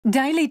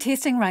Daily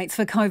testing rates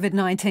for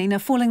COVID-19 are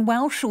falling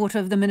well short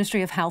of the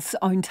Ministry of Health's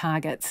own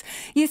targets.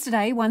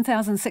 Yesterday,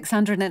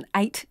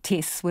 1,608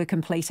 tests were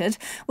completed,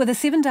 with a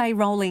 7-day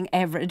rolling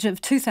average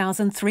of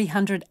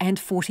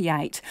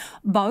 2,348.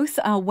 Both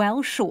are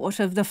well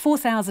short of the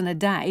 4,000 a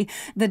day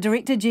the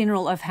Director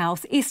General of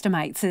Health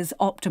estimates is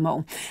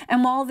optimal.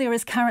 And while there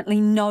is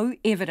currently no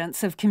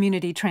evidence of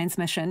community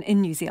transmission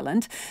in New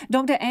Zealand,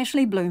 Dr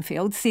Ashley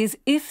Bloomfield says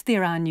if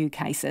there are new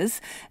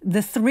cases,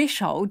 the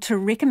threshold to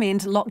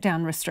recommend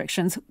lockdown restrictions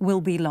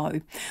will be low.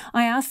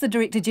 I asked the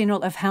Director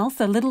General of Health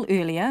a little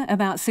earlier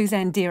about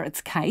Suzanne Derrett's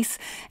case,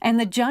 and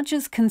the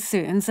judge's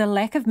concerns a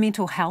lack of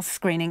mental health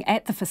screening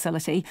at the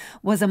facility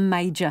was a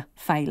major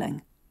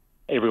failing.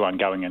 Everyone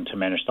going into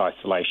managed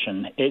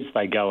isolation, as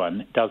they go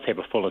in, does have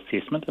a full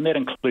assessment, and that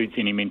includes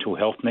any mental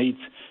health needs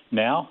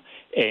now,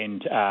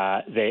 and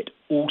that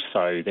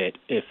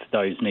if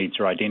those needs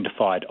are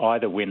identified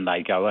either when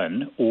they go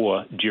in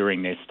or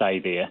during their stay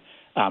there,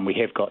 we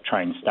have got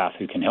trained staff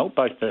who can help,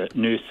 both the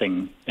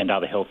nursing and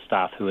other health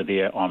staff who are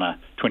there on a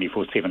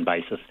 24/7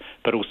 basis,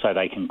 but also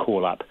they can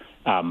call up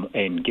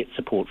and get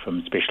support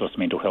from specialist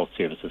mental health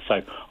services.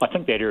 So I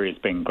think that area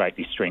has been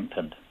greatly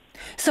strengthened.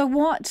 So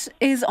what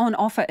is on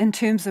offer in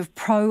terms of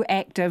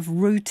proactive,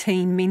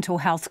 routine mental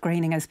health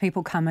screening as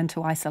people come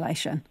into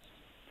isolation?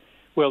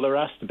 Well, they're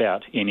asked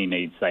about any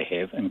needs they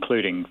have,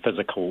 including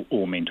physical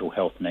or mental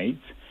health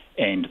needs,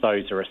 and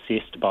those are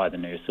assessed by the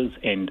nurses.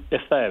 And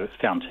if they're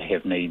found to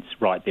have needs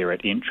right there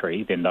at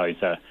entry, then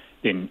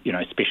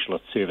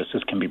specialist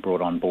services can be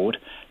brought on board.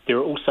 There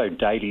are also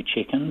daily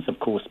check-ins, of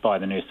course, by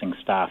the nursing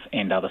staff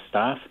and other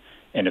staff.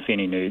 And if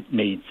any new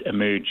needs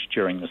emerge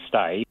during the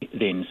stay,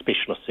 then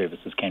specialist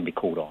services can be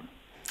called on.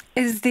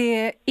 Is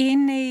there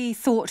any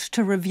thought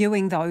to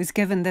reviewing those,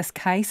 given this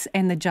case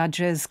and the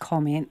judge's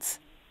comments?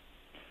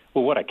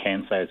 Well, what I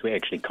can say is we're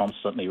actually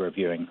constantly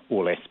reviewing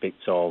all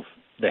aspects of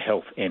the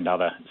health and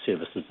other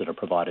services that are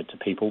provided to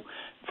people.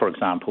 For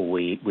example,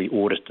 we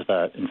audit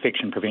the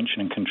infection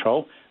prevention and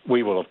control.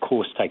 We will, of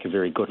course, take a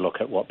very good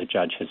look at what the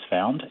judge has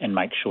found and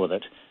make sure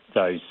that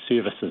those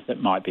services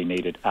that might be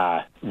needed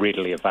are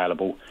readily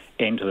available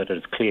and that it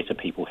is clear to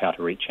people how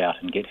to reach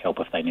out and get help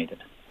if they need it.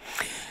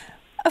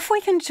 If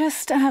we can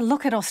just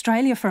look at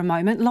Australia for a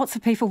moment, lots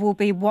of people will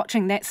be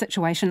watching that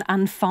situation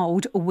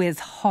unfold with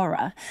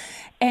horror.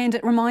 And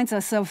it reminds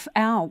us of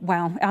our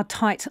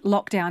tight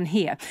lockdown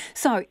here.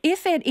 So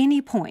if at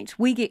any point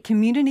we get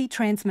community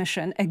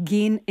transmission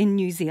again in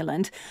New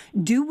Zealand,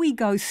 do we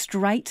go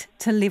straight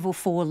to level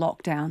 4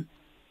 lockdown?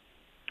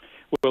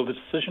 Well, the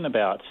decision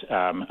about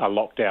a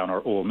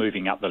lockdown or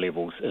moving up the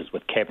levels is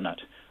with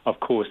Cabinet. Of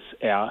course,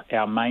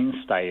 our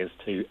mainstay is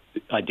to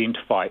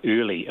identify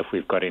early if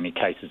we've got any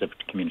cases of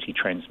community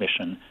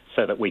transmission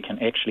so that we can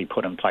actually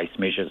put in place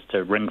measures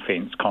to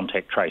ring-fence,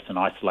 contact trace and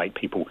isolate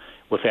people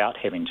without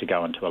having to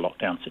go into a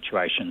lockdown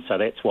situation. So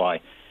that's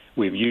why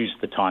we've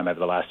used the time over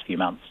the last few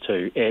months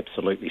to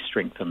absolutely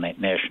strengthen that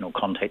national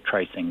contact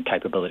tracing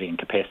capability and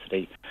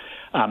capacity.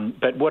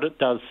 But what it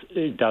does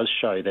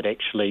show that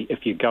actually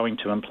if you're going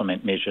to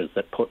implement measures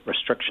that put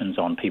restrictions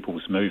on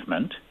people's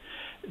movement,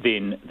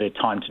 then the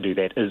time to do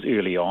that is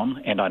early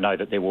on, and I know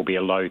that there will be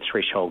a low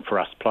threshold for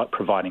us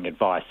providing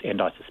advice, and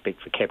I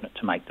suspect for Cabinet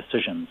to make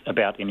decisions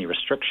about any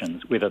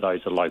restrictions, whether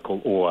those are local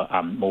or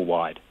more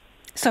wide.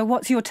 So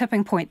what's your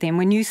tipping point then?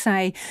 When you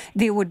say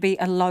there would be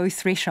a low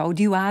threshold,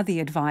 you are the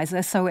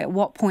advisor, so at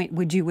what point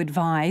would you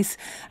advise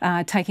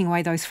taking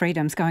away those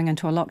freedoms going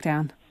into a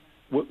lockdown?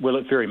 Well,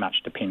 it very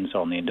much depends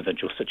on the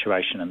individual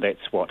situation, and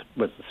that's what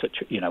was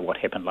what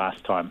happened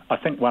last time. I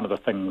think one of the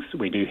things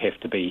we do have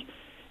to be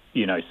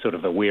sort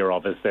of aware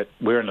of is that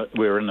we're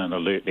in an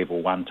alert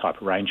level 1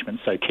 type arrangement,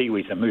 so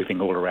Kiwis are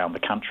moving all around the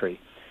country.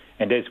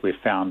 And as we've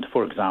found,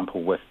 for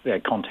example, with the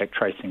contact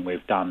tracing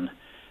we've done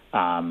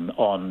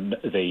on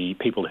the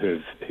people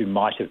who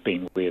might have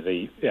been where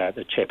the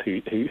chap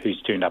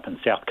who's turned up in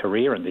South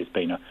Korea, and there's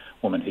been a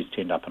woman who's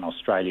turned up in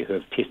Australia who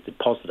have tested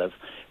positive,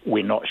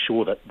 we're not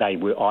sure that they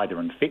were either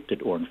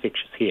infected or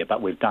infectious here,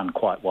 but we've done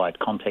quite wide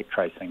contact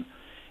tracing.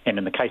 And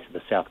in the case of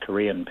the South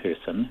Korean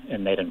person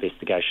in that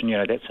investigation,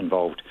 that's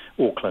involved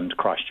Auckland,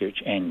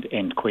 Christchurch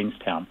and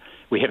Queenstown.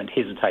 We haven't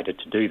hesitated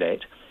to do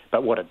that,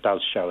 but what it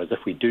does show is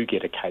if we do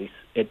get a case,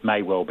 it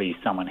may well be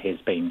someone has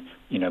been,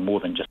 more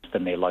than just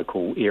in their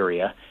local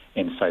area,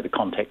 and so the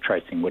contact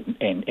tracing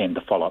and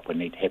the follow-up would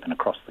need to happen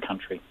across the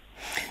country.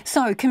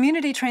 So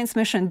community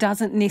transmission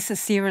doesn't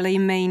necessarily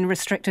mean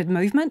restricted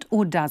movement,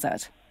 or does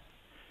it?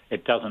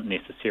 It doesn't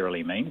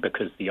necessarily mean,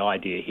 because the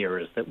idea here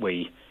is that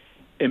we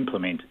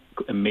implement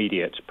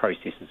immediate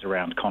processes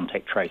around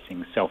contact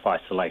tracing,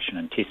 self-isolation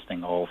and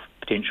testing of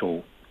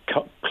potential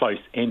close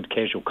and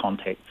casual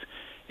contacts.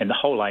 And the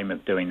whole aim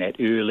of doing that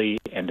early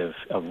and of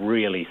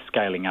really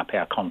scaling up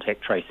our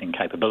contact tracing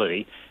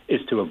capability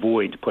is to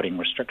avoid putting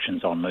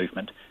restrictions on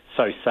movement.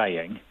 So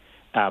saying,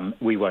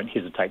 we won't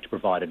hesitate to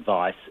provide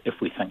advice if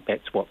we think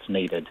that's what's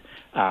needed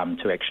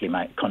to actually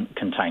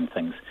contain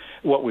things.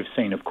 What we've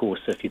seen, of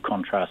course, if you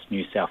contrast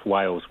New South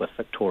Wales with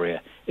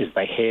Victoria, is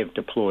they have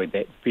deployed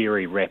that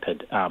very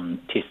rapid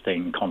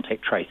testing,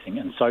 contact tracing,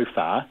 and so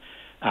far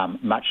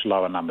much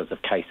lower numbers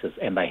of cases,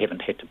 and they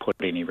haven't had to put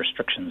any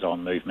restrictions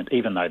on movement,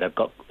 even though they've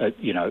got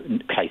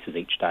cases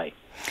each day.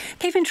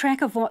 Keeping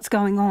track of what's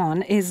going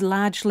on is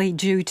largely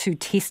due to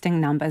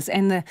testing numbers,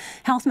 and the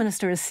Health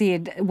Minister has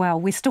said, well,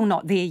 we're still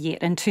not there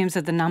yet in terms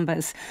of the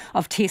numbers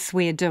of tests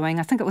we're doing.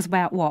 I think it was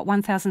about,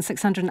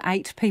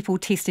 1,608 people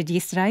tested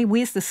yesterday.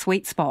 Where's the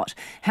sweet spot?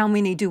 How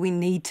many do we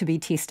need to be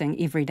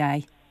testing every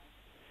day?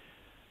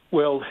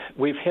 Well,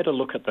 we've had a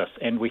look at this,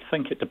 and we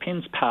think it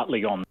depends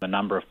partly on the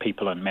number of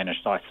people in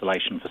managed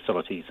isolation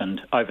facilities.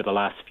 And over the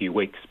last few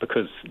weeks,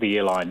 because the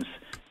airlines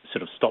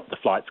sort of stopped the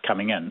flights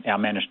coming in, our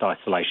managed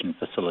isolation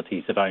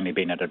facilities have only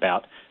been at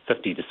about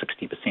 50 to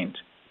 60%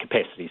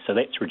 capacity. So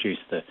that's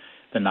reduced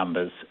the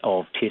numbers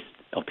of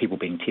people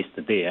being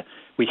tested there.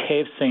 We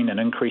have seen an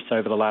increase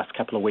over the last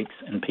couple of weeks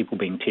in people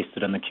being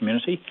tested in the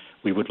community.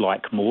 We would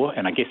like more,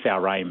 and I guess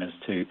our aim is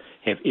to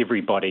have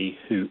everybody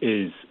who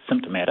is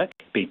symptomatic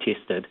be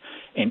tested.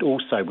 And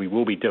also we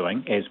will be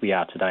doing, as we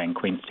are today in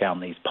Queenstown,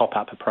 these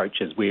pop-up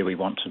approaches where we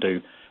want to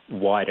do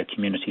wider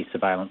community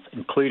surveillance,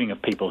 including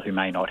of people who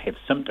may not have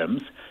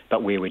symptoms,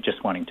 but where we're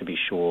just wanting to be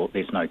sure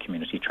there's no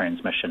community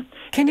transmission.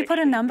 Can you put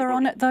a number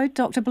on it, though,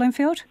 Dr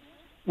Bloomfield?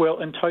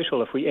 Well, in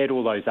total, if we add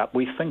all those up,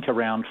 we think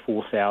around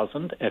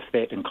 4,000, if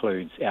that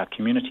includes our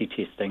community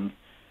testing,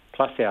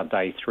 plus our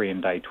Day 3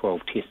 and Day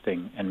 12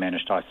 testing and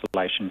managed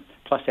isolation,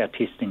 plus our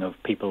testing of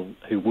people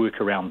who work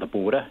around the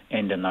border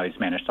and in those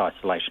managed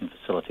isolation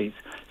facilities.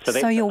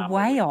 So you're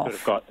way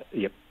off.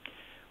 Yep.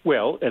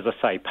 Well, as I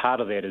say,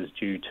 part of that is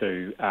due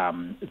to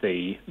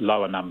the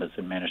lower numbers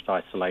in managed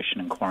isolation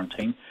and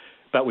quarantine.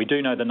 But we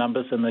do know the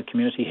numbers in the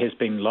community has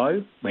been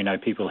low. We know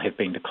people have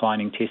been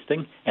declining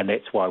testing, and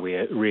that's why we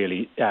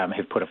really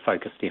have put a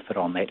focused effort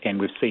on that. And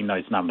we've seen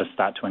those numbers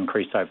start to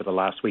increase over the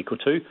last week or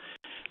two.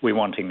 We're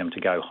wanting them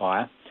to go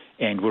higher,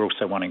 and we're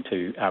also wanting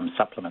to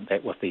supplement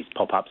that with these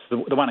pop-ups.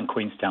 The one in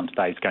Queenstown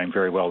today is going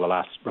very well. The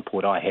last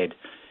report I had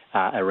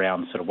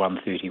around sort of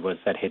 1:30 was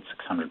that had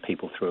 600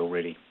 people through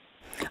already.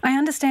 I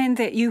understand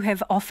that you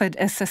have offered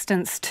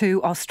assistance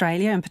to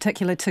Australia, in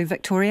particular to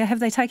Victoria.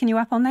 Have they taken you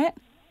up on that?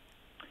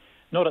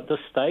 Not at this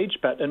stage,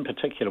 but in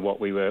particular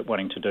what we were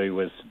wanting to do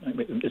was,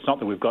 it's not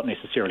that we've got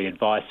necessarily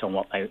advice on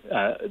what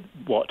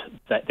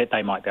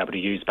they might be able to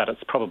use, but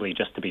it's probably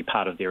just to be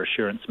part of their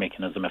assurance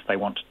mechanism if they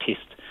want to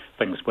test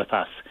things with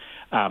us,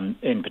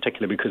 in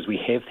particular because we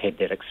have had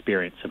that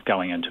experience of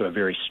going into a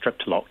very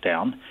strict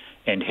lockdown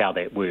and how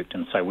that worked,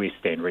 and so we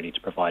stand ready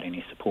to provide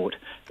any support.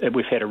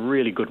 We've had a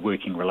really good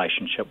working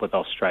relationship with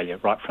Australia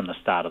right from the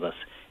start of this,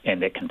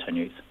 and that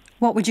continues.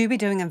 What would you be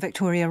doing in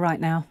Victoria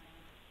right now?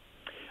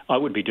 I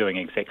would be doing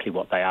exactly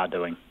what they are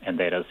doing, and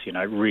that is,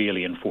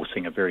 really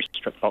enforcing a very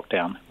strict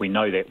lockdown. We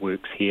know that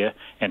works here,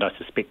 and I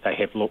suspect they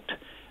have looked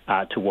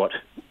to what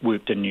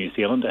worked in New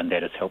Zealand, and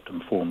that has helped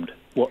inform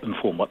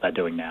what they're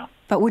doing now.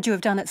 But would you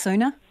have done it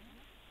sooner?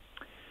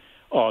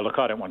 Oh, look,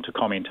 I don't want to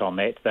comment on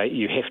that.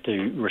 You have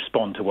to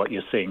respond to what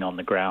you're seeing on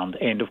the ground,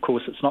 and of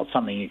course it's not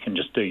something you can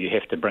just do. You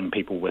have to bring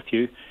people with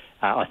you.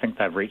 I think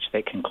they've reached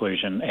that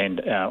conclusion,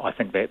 and I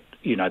think that,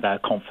 they're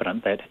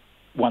confident that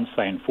once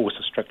they enforce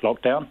a strict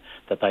lockdown,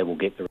 that they will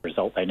get the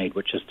result they need,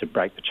 which is to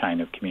break the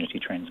chain of community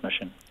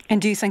transmission.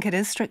 And do you think it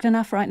is strict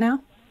enough right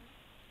now?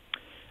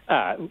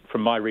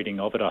 From my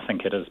reading of it, I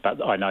think it is,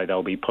 but I know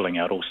they'll be pulling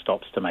out all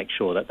stops to make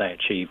sure that they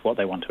achieve what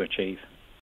they want to achieve.